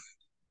proof.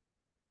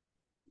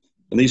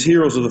 And these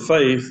heroes of the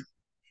faith,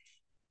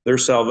 their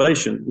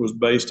salvation was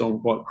based on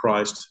what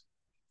Christ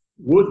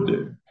would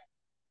do,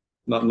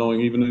 not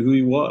knowing even who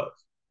he was.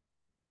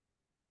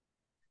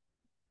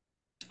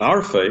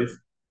 Our faith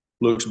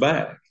looks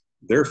back.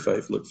 Their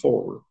faith looked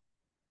forward.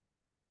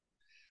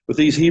 But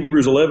these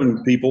Hebrews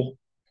 11 people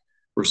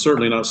were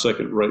certainly not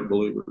second-rate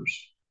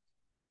believers.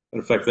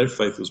 In fact, their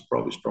faith was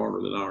probably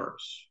stronger than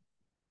ours.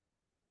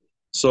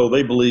 So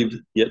they believed,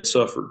 yet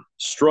suffered,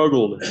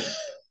 struggled,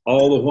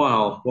 all the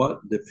while, what?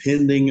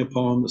 Depending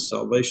upon the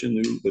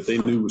salvation that they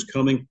knew was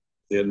coming.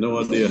 They had no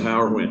idea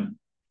how or when.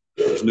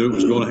 They just knew it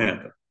was going to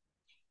happen.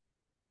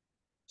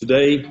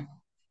 Today,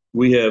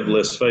 we have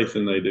less faith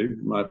than they do,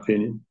 in my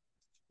opinion.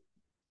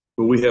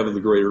 But we have the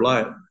greater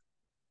light.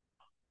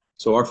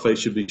 So our faith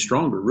should be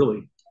stronger,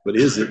 really. But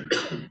is it?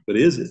 But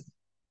is it?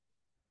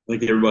 I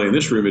think everybody in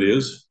this room it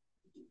is.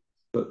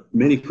 But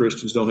many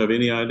Christians don't have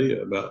any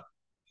idea about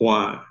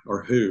why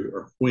or who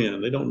or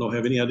when. They don't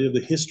have any idea of the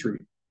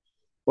history,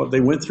 what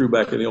they went through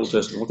back in the Old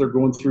Testament, what they're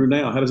going through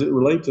now. How does it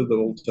relate to the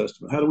Old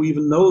Testament? How do we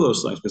even know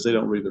those things? Because they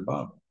don't read their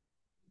Bible.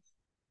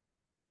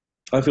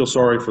 I feel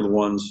sorry for the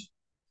ones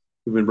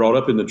who've been brought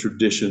up in the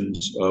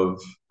traditions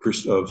of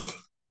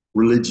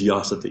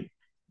religiosity,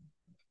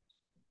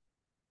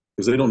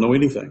 because they don't know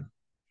anything.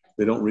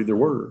 They don't read their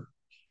word.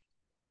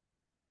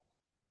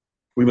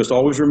 We must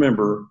always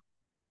remember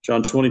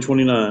John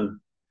 20:29,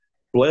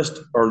 blessed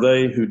are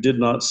they who did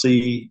not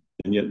see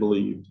and yet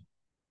believed.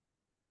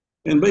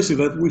 And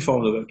basically, that we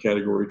fall into that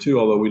category too,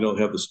 although we don't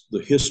have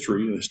the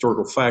history, the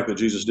historical fact that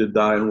Jesus did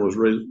die and was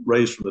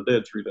raised from the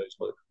dead 3 days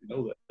later. We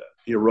know that.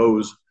 He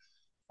arose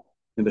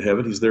into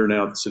heaven. He's there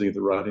now sitting at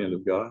the right hand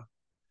of God.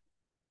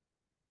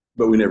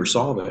 But we never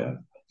saw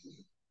that.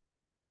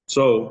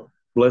 So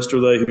blessed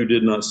are they who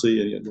did not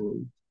see and yet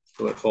believe.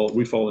 So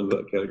we fall into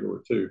that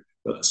category too,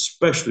 but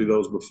especially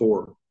those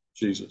before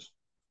Jesus.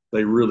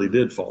 They really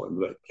did fall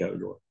into that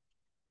category.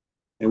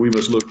 And we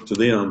must look to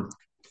them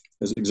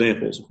as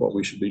examples of what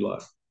we should be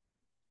like.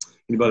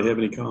 Anybody have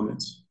any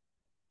comments?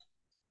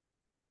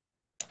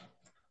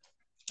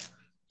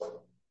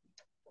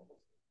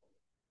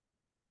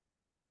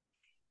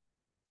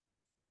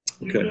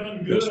 Okay. You've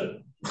done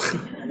good.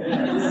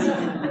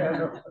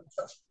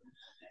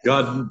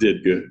 God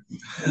did good.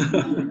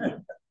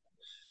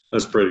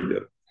 That's pretty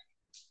good.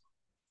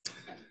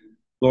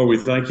 Lord, we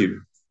thank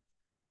you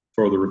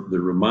for the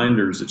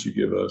reminders that you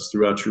give us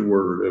throughout your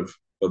word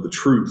of the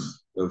truth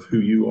of who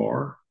you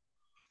are,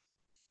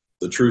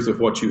 the truth of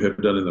what you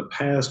have done in the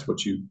past,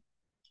 what you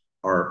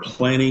are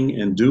planning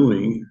and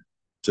doing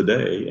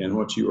today, and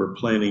what you are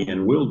planning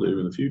and will do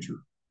in the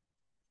future.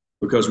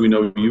 Because we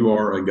know you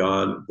are a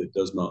God that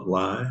does not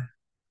lie,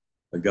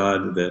 a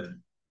God that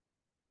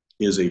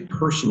is a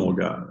personal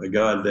God, a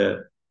God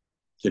that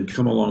can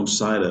come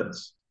alongside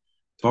us,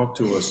 talk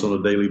to us on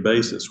a daily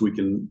basis. We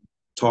can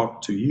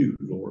talk to you,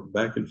 Lord,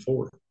 back and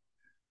forth.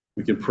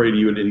 We can pray to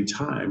you at any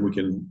time. We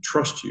can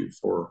trust you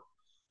for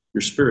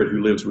your Spirit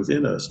who lives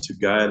within us to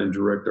guide and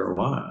direct our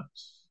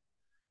lives.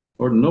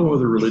 Lord, no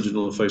other religion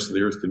on the face of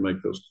the earth can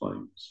make those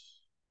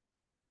claims.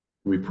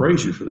 We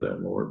praise you for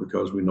that, Lord,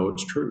 because we know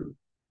it's true.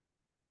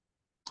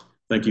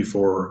 Thank you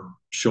for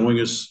showing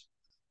us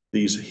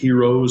these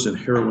heroes and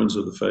heroines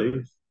of the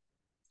faith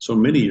so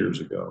many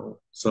years ago,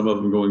 some of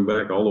them going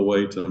back all the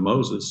way to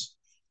Moses,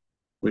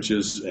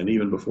 and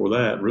even before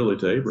that, really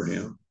to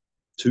Abraham,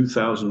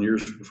 2,000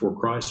 years before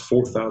Christ,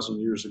 4,000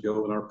 years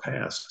ago in our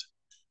past.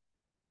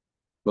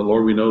 But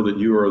Lord, we know that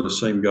you are the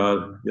same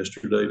God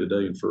yesterday,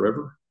 today, and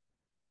forever,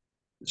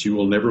 that you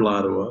will never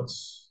lie to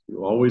us.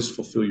 You always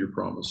fulfill your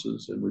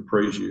promises, and we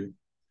praise you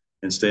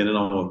and stand in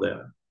awe of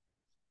that.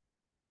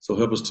 So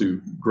help us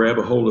to grab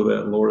a hold of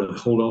that, Lord, and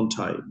hold on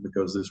tight,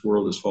 because this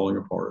world is falling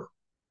apart.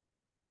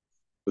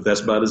 But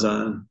that's by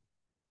design.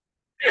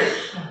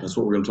 That's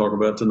what we're going to talk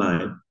about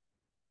tonight.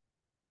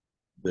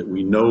 That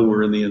we know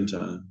we're in the end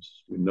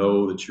times. We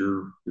know that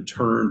your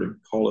return to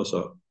call us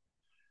up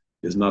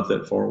is not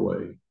that far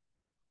away.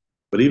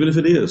 But even if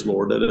it is,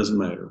 Lord, that doesn't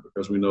matter,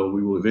 because we know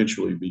we will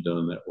eventually be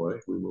done that way.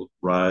 We will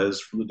rise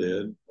from the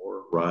dead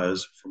or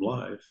rise from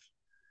life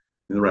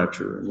in the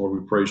rapture. And Lord,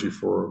 we praise you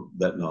for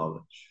that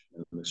knowledge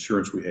and the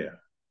assurance we have.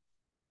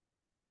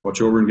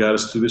 Watch over and guide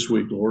us through this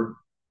week, Lord.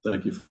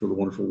 Thank you for the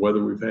wonderful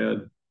weather we've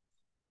had.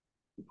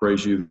 We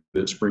praise you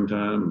that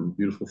springtime and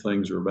beautiful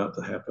things are about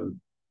to happen.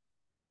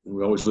 And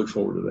we always look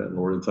forward to that,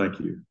 Lord, and thank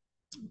you.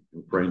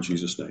 We pray in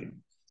Jesus'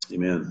 name.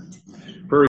 Amen.